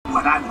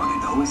What I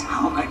want to know is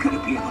how am I going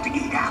to be able to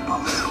eat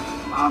apples?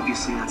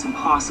 Obviously, that's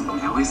impossible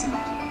now, isn't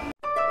it?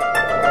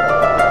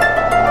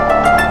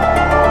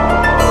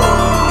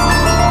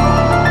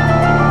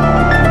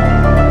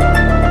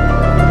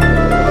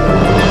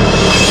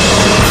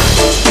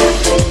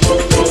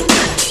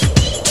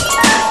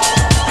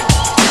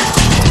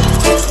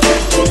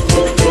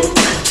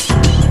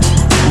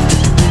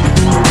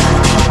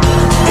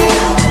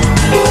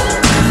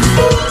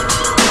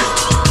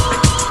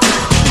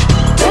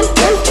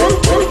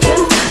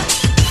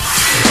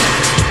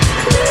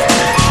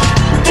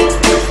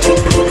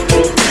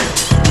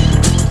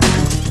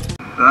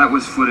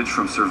 Footage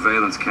from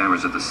surveillance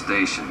cameras at the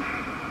station.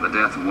 The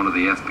death of one of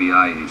the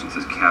FBI agents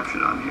is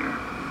captured on here.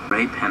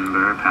 Ray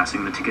Penber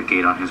passing the ticket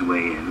gate on his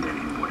way in, then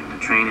him boarding the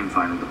train and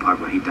finally the part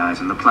where he dies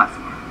on the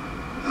platform.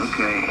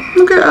 Okay.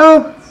 Okay,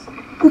 oh.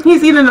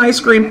 He's eating ice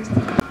cream.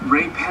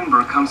 Ray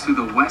Penber comes through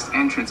the west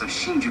entrance of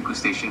Shinjuku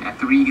Station at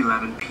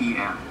 3:11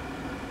 p.m.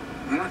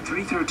 Then at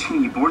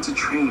 3:13 he boards a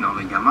train on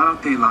the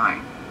Yamanote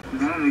line.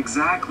 Then at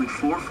exactly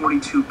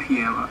 4:42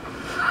 p.m.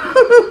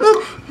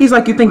 He's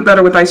like, you think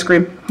better with ice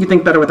cream. You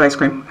think better with ice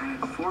cream.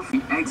 At 4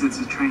 he exits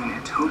the train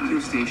at Tokyo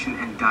Station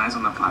and dies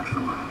on the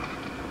platform.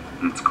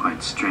 It's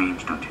quite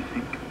strange, don't you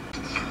think?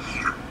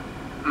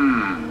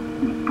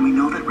 We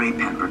know that Ray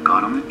Penber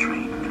got on the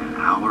train, and an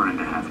hour and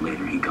a half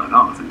later he got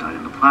off and died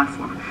on the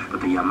platform,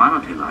 but the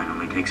Yamanote line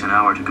only takes an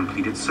hour to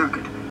complete its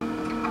circuit.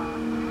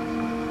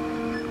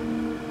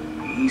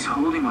 He's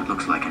holding what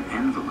looks like an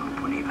envelope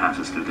when he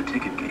passes through the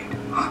ticket gate.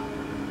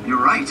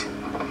 You're right.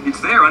 It's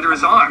there under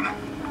his arm.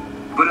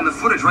 But in the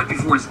footage right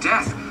before his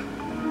death,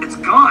 it's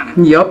gone.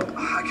 Yup.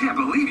 I can't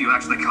believe you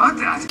actually caught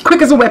that.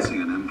 Quick as a whip. I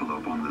see an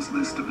envelope on this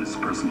list of his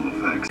personal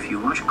effects. If you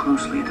watch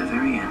closely at the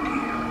very end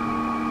here,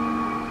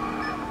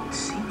 it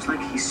seems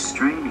like he's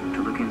straining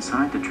to look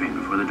inside the train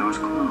before the doors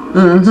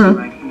close. See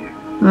right here.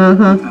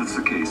 If that's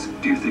the case,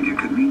 do you think it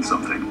could mean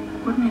something?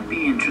 Wouldn't it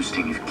be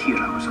interesting if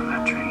Kira was on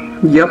that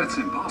train? Yep. That's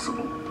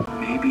impossible.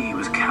 Maybe he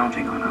was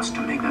counting on us to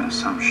make that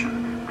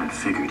assumption and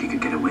figured he could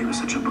get away with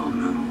such a bold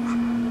move.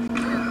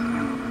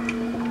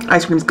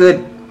 Ice cream's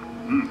good.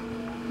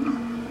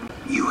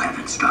 You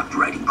haven't stopped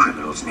writing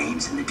criminals'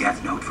 names in the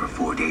death note for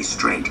 4 days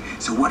straight,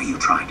 so what are you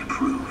trying to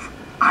prove?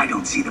 I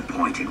don't see the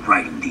point in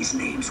writing these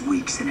names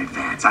weeks in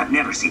advance. I've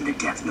never seen the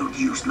death note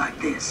used like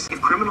this.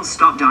 If criminals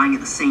stop dying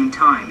at the same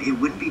time, it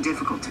wouldn't be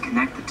difficult to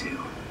connect the two.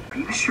 Are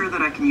you sure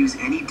that I can use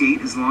any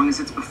date as long as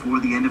it's before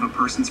the end of a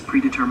person's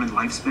predetermined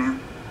lifespan?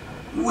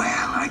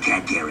 Well, I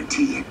can't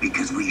guarantee it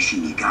because we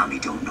Shinigami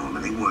don't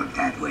normally work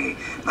that way,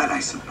 but I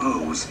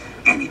suppose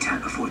any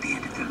time before the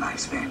end of their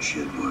lifespan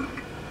should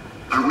work.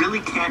 I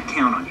really can't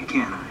count on you,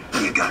 can I?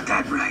 You got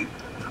that right.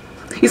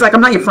 He's like, I'm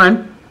not your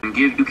friend.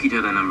 Give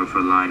Yukita the number for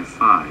line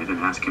 5 and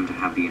ask him to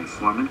have the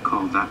informant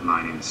call that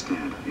line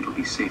instead. It'll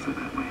be safer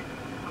that way.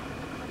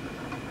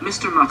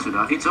 Mr.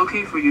 Matsuda, it's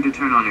okay for you to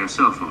turn on your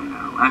cell phone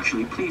now.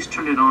 Actually, please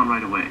turn it on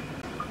right away.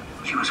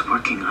 She was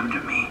working under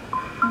me.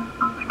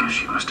 I guess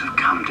she must have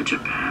come to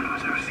Japan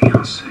with her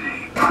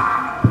fiancé.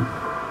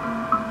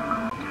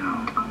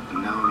 No,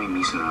 Naomi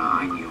Misara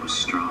I knew was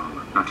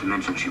strong. Not to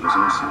mention she was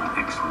also an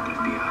excellent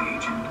FBI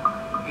agent.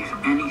 If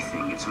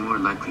anything, it's more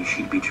likely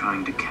she'd be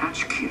trying to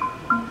catch Kira.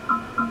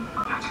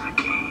 That's the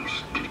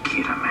case. Did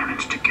Kira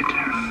manage to get to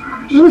her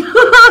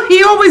first?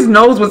 He always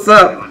knows what's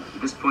up.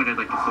 At this point, I'd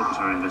like to focus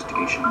our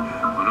investigation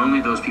on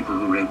only those people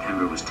who Ray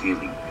Penber was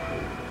tailing.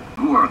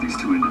 Who are these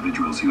two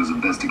individuals he was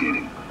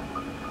investigating?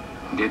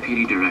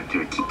 Deputy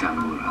Director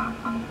Kitamura,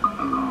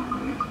 along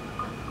with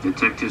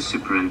Detective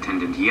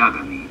Superintendent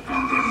Yagami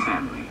and their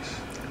families.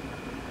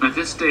 At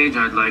this stage,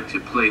 I'd like to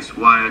place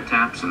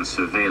wiretaps and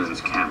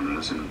surveillance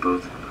cameras in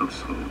both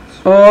households.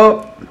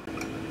 Oh.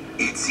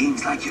 It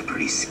seems like you're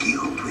pretty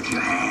skilled with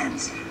your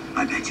hands.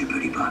 I bet you're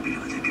pretty popular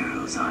with the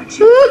girls, aren't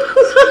you?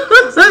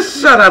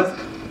 Shut up.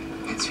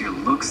 It's your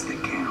looks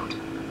that count.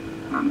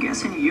 I'm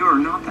guessing you're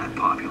not that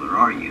popular,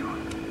 are you?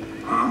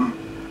 Huh?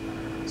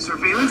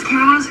 Surveillance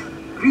cameras?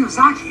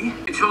 Ryuzaki?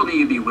 You told me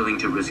you'd be willing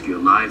to risk your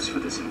lives for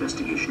this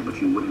investigation, but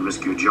you wouldn't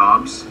risk your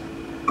jobs?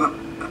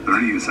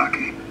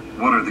 Ryuzaki,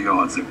 what are the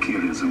odds that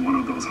Kira's in one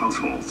of those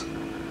households?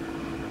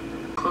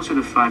 Closer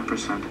to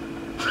 5%.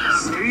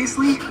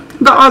 Seriously?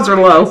 The odds are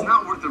low. It's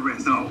not worth the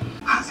risk. No.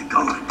 How's it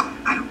going?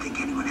 I don't think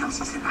anyone else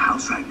is in the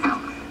house right now.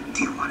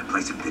 Do you want to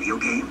play some video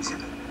games?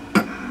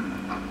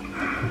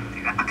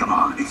 Come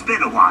on, it's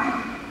been a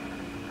while.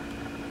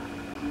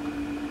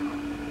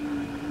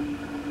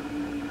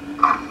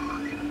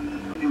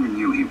 Never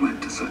knew he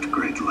went to such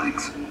great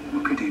lengths.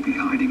 What could he be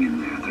hiding in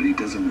there that he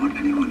doesn't want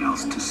anyone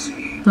else to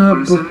see?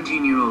 For a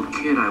 17-year-old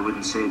kid, I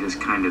wouldn't say this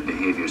kind of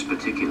behavior is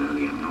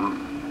particularly abnormal.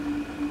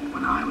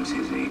 When I was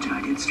his age,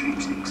 I did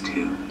strange things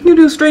too. You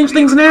do strange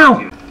things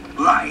now.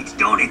 Light,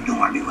 don't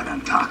ignore me when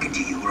I'm talking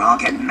to you or I'll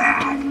get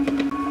mad.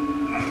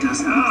 It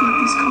doesn't look like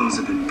these calls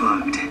have been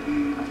bugged.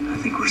 I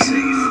think we're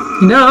safe.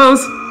 He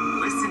knows.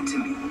 Listen to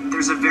me.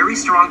 There's a very very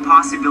strong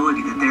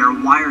possibility that there are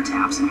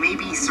wiretaps and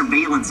maybe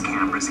surveillance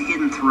cameras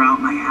hidden throughout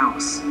my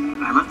house.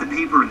 I left the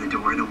paper in the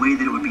door in a way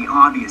that it would be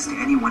obvious to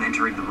anyone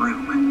entering the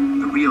room.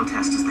 The real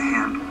test is the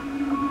handle.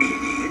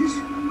 It is?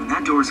 When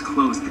that door is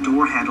closed, the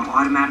door handle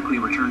automatically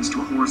returns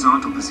to a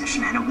horizontal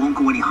position and it won't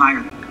go any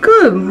higher.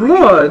 Good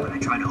lord. When I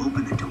try to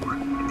open the door,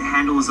 if the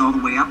handle is all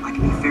the way up, I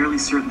can be fairly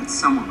certain that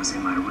someone was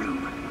in my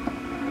room.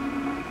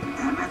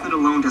 That method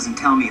alone doesn't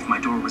tell me if my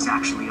door was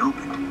actually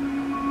opened.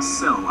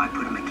 So I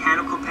put a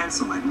mechanical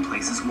pencil lead in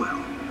place as well.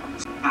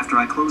 After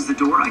I close the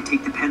door, I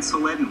take the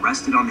pencil lead and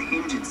rest it on the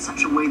hinge in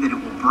such a way that it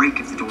will break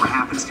if the door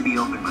happens to be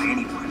opened by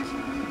anyone.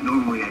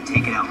 Normally I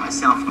take it out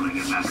myself when I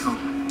get back home.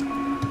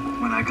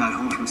 When I got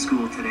home from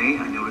school today,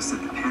 I noticed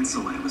that the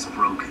pencil lead was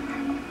broken.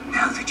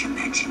 Now that you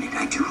mention it,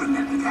 I do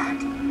remember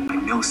that. I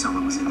know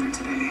someone was in there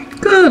today.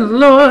 Good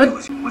lord.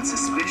 What's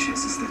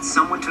suspicious is that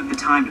someone took the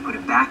time to put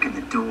it back in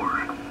the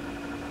door.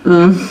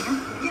 Mm.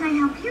 Can I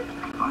help you?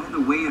 By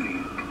the way,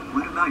 Ryuk,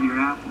 what about your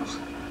apples?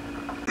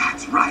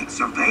 That's right,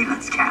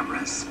 surveillance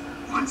cameras.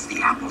 Once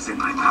the apple's in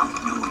my mouth,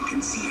 no one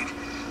can see it.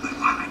 But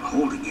while I'm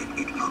holding it,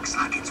 it looks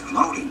like it's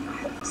floating.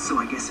 So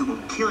I guess it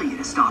won't kill you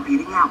to stop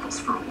eating apples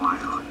for a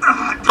while.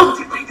 Don't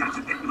you think that's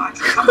a bit much?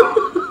 Come on.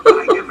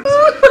 I never see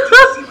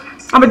what I'm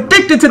saying. I'm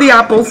addicted to the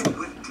apples.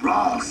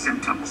 Withdrawal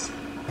symptoms.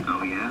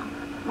 Oh yeah?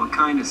 What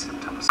kind of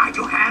symptoms? I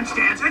do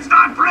handstands. It's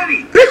not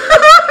pretty.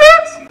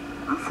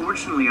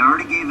 Unfortunately, I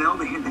already gave Elle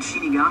the hint that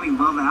Shinigami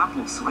love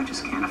apples, so I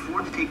just can't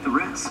afford to take the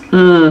risk.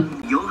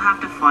 You'll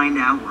have to find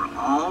out where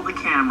all the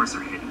cameras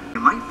are hidden. You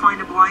might find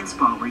a blind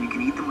spot where you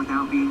can eat them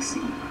without being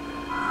seen.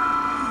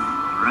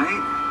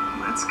 Alright,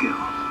 let's go.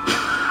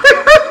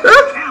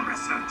 Camera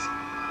search.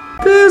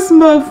 This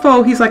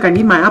mofo. He's like, I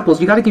need my apples.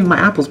 You gotta give me my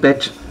apples,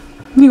 bitch.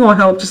 You gonna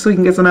help just so he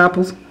can get some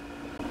apples?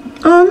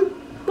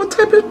 What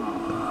type of...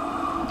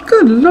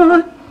 Good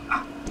lord.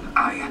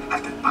 I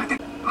have to find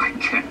it. I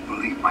can't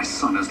believe my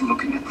son is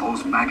looking at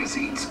those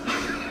magazines.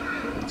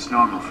 It's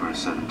normal for a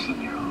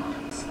 17-year-old.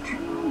 It's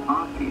too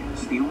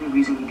obvious. The only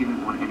reason he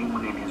didn't want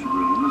anyone in his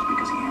room was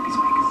because he had these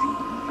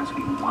magazines. That's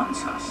what he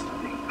wants us to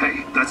think.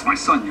 Hey, that's my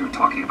son you're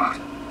talking about.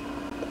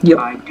 Yep.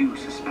 I do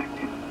suspect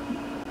him.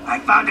 I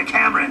found a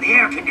camera in the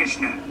air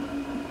conditioner.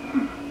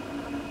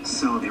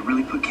 So they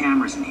really put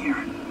cameras in here.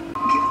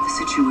 Given the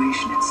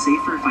situation, it's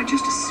safer if I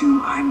just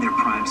assume I'm their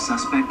prime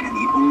suspect and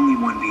the only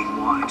one being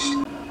watched.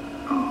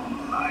 Oh,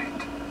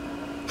 light.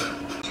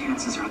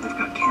 Chances are they've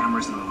got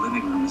cameras in the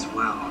living room as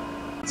well.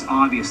 It's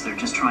obvious they're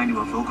just trying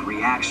to evoke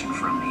reaction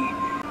from me.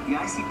 The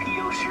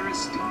ICPO sure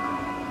is stupid.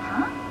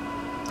 Huh?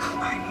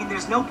 I mean,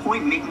 there's no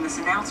point in making this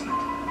announcement.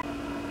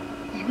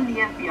 Even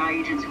the FBI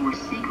agents who were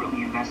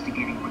secretly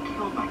investigating were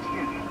killed by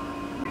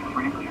Kira.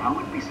 Frankly, I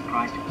wouldn't be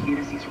surprised if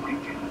Kira sees right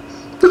through this.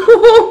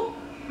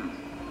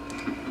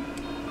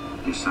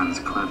 Your son's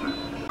clever.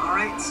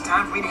 Alright, it's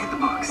time for me to hit the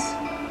box.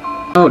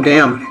 Oh,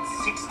 damn.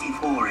 It's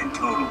 64 in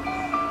total.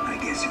 I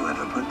guess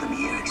whoever put them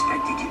here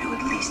expected you to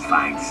at least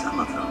find some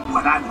of them.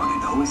 What I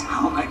want to know is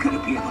how am I going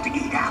to be able to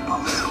eat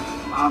apples?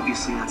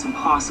 Obviously, that's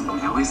impossible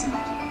now, isn't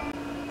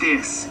it?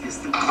 This is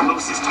the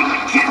closest we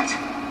can get.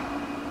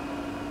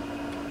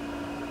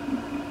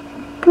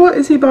 What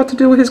is he about to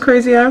do with his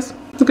crazy ass?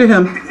 Look at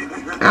him.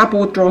 Apple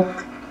withdrawal.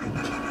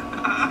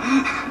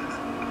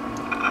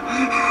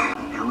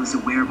 Elle is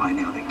aware by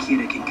now that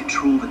Kira can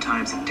control the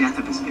times of death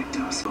of his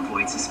victims. To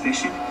avoid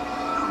suspicion,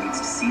 Elle needs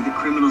to see the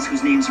criminals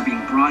whose names are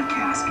being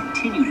broadcast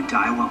continue to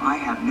die while I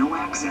have no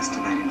access to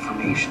that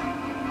information.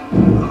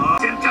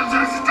 Symptoms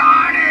are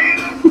starting!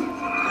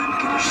 I'm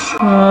gonna show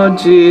Oh,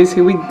 jeez.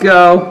 Here we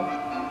go.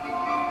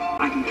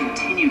 I can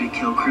continue to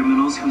kill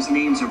criminals whose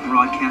names are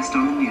broadcast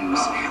on the news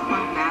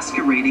while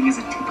masquerading as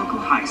a typical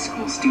high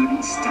school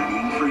student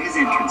studying for his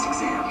entrance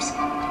exams.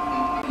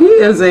 He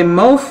is a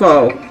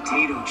mofo.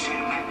 Potato chip.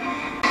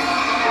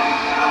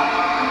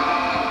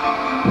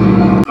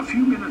 A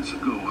few minutes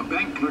ago, a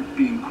bank clerk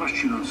being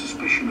questioned on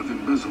suspicion of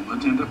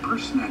embezzlement and a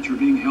purse snatcher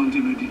being held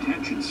in a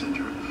detention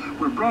center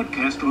were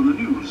broadcast on the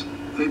news.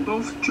 They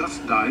both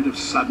just died of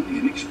sudden,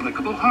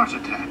 inexplicable heart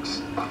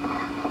attacks.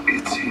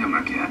 It's him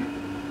again.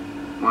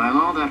 While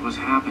all that was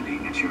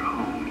happening at your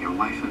home, your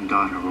wife and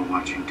daughter were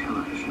watching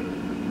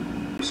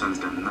television. Your son's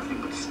done nothing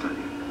but study.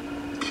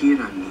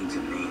 Kira needs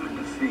a name and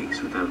a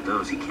face. Without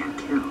those, he can't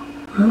kill.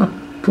 Oh,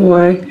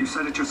 boy. You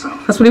said it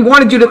yourself. That's what he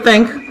wanted you to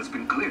think. My family has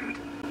been cleared.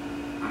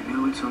 I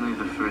know it's only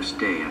the first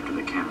day after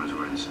the cameras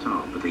were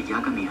installed, but the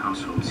Yagami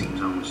household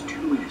seems almost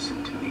too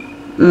innocent to me.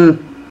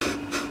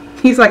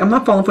 He's like, I'm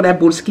not falling for that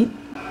bullshit.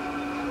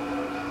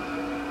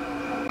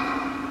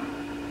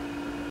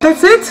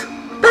 That's it?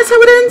 That's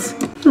how it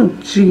ends? Oh,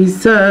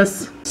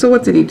 Jesus. So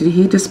what did he do? Did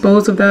he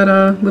dispose of that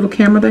little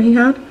camera that he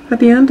had at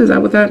the end? Is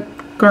that what that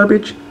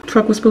garbage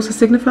truck was supposed to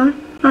signify?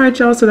 Alright,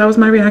 y'all, so that was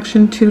my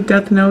reaction to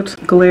Death Note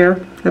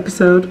Glare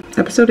episode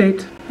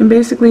 8. And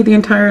basically the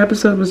entire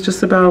episode was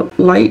just about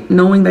Light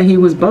knowing that he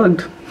was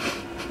bugged.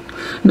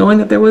 Knowing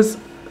that there was,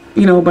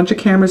 you know, a bunch of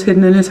cameras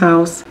hidden in his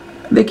house.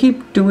 They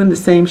keep doing the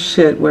same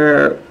shit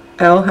where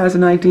Elle has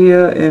an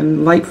idea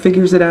and Light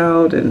figures it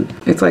out, and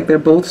it's like they're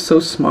both so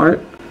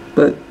smart.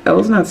 But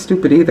L's not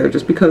stupid either.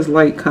 Just because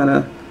Light kind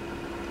of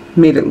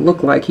made it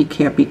look like he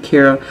can't beat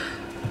Kira,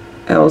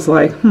 L's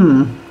like,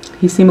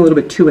 he seemed a little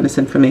bit too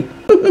innocent for me.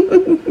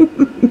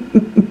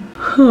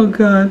 Oh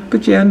God.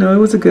 But yeah, no, it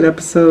was a good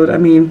episode. I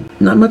mean,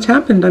 not much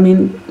happened. I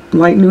mean,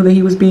 Light knew that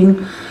he was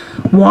being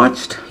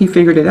watched. He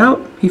figured it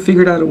out. He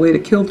figured out a way to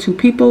kill 2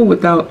 people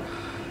without,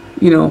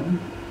 you know,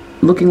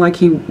 looking like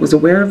he was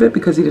aware of it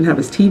because he didn't have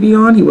his TV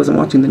on. He wasn't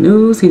watching the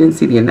news. He didn't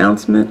see the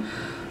announcement.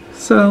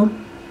 So,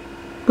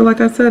 but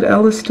like I said,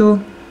 L is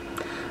still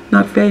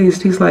not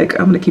phased. He's like,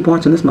 I'm going to keep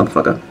watching this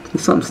motherfucker.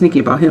 There's something sneaky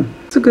about him.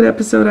 It's a good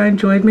episode. I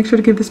enjoyed. Make sure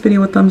to give this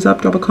video a thumbs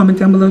up. Drop a comment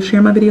down below.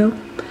 Share my video.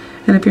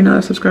 And if you're not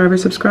a subscriber,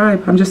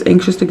 subscribe. I'm just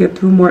anxious to get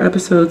through more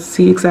episodes,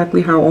 see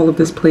exactly how all of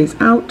this plays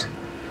out.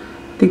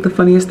 I think the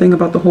funniest thing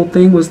about the whole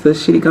thing was the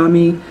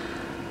Shirigami,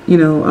 you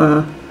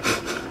know,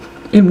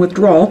 in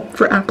withdrawal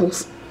for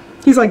apples.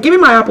 He's like, give me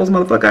my apples,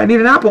 motherfucker. I need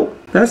an apple.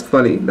 That's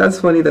funny. That's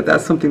funny that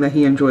that's something that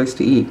he enjoys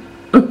to eat.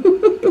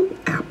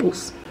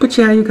 Apples. But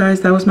yeah, you guys,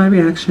 that was my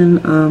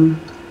reaction.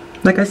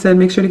 Like I said,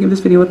 make sure to give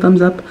this video a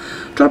thumbs up.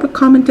 Drop a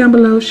comment down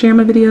below. Share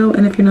my video.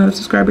 And if you're not a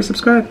subscriber,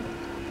 subscribe.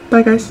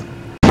 Bye, guys.